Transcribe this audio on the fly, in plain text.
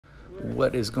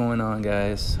What is going on,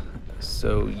 guys?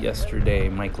 So yesterday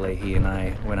Mike Leahy and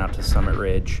I went out to Summit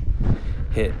Ridge,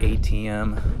 hit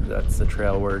ATM, that's the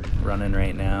trail we're running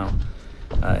right now.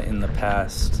 In the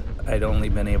past I'd only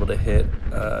been able to hit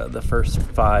the first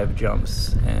 5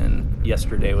 jumps, and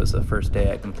yesterday was the first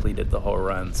day I completed the whole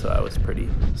run, so I was pretty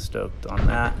stoked on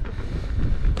that.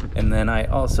 And then I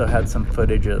also had some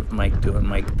footage of Mike doing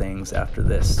Mike things after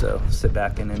this, so sit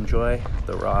back and enjoy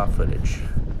the raw footage.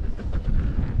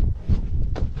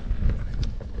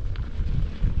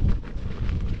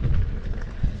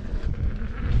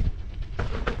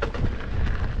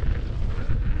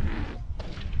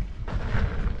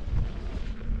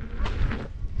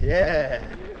 Yeah!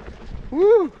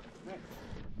 Woo!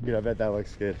 Dude, I bet that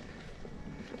looks good.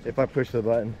 If I push the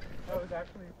button. That was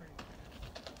actually pretty.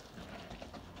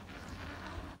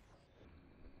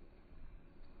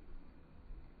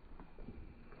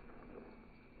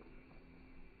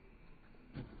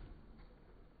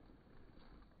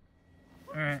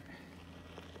 All right.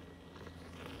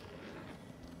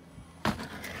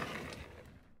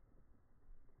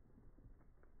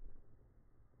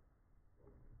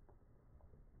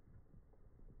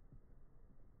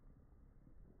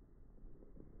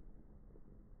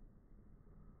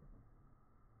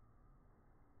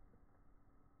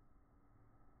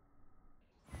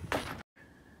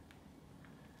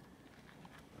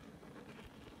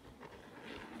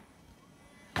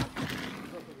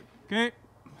 Okay.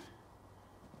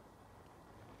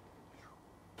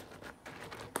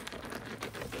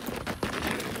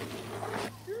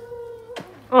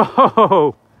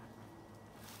 Oh!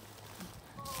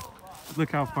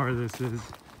 Look how far this is.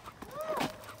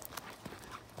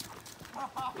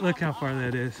 Look how far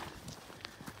that is.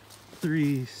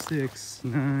 3, 6,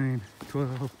 9,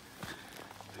 12.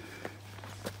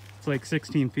 It's like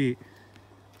 16 feet.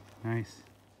 Nice.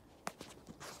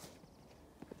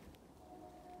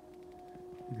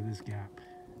 Look at this gap.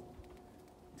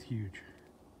 It's huge.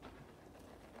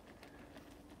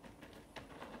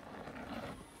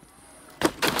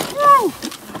 Woo!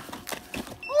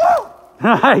 Woo!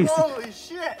 Nice! Holy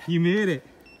shit! You made it.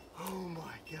 Oh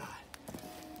my god.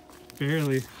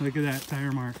 Barely. Look at that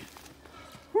tire mark.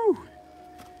 Woo!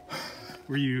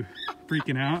 Were you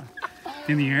freaking out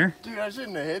in the air? Dude, I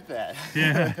shouldn't have hit that.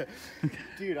 Yeah.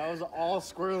 Dude, I was all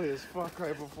squirrely as fuck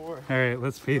right before. All right,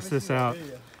 let's pace this out.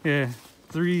 Yeah.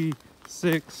 3,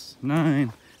 6,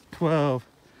 9, 12,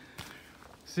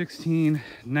 16,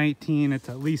 19. It's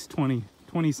at least 20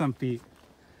 some feet.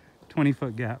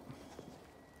 20-foot gap.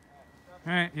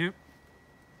 All right, yep.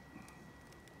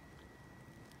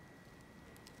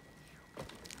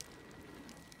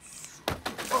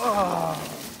 Oh.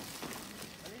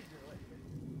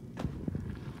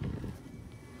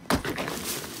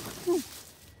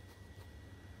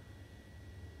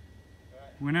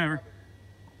 Whenever.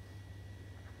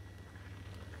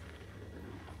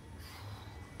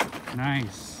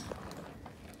 Nice.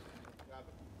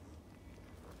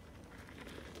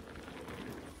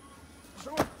 A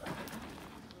little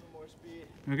more speed.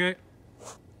 Okay.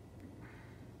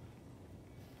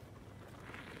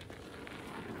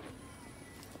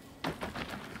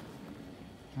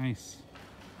 Nice.